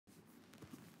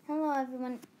Hello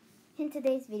everyone. In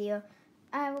today's video,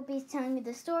 I will be telling you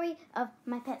the story of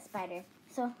my pet spider.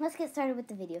 So let's get started with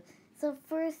the video. So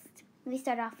first, we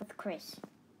start off with Chris.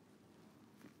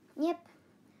 Yep.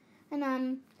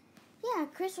 And yeah,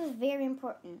 Chris was very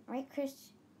important, right, Chris?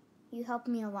 You helped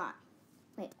me a lot.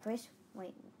 Chris,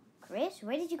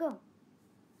 where did you go?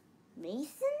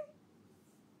 Mason?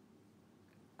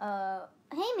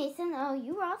 Hey Mason,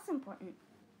 you were also important.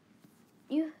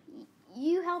 You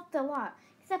helped a lot.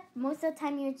 Except most of the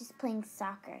time you're just playing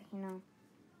soccer, you know.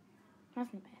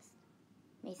 That's my best.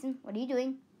 Mason, what are you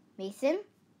doing? Mason?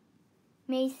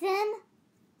 Mason?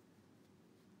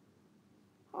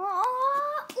 Oh!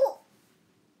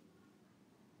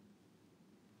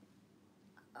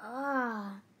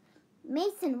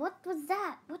 Mason, what was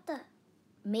that? What the?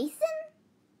 Mason?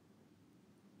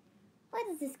 Why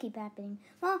does this keep happening?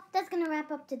 Well, that's gonna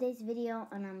wrap up today's video,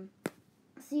 and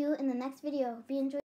see you in the next video. Hope you enjoyed.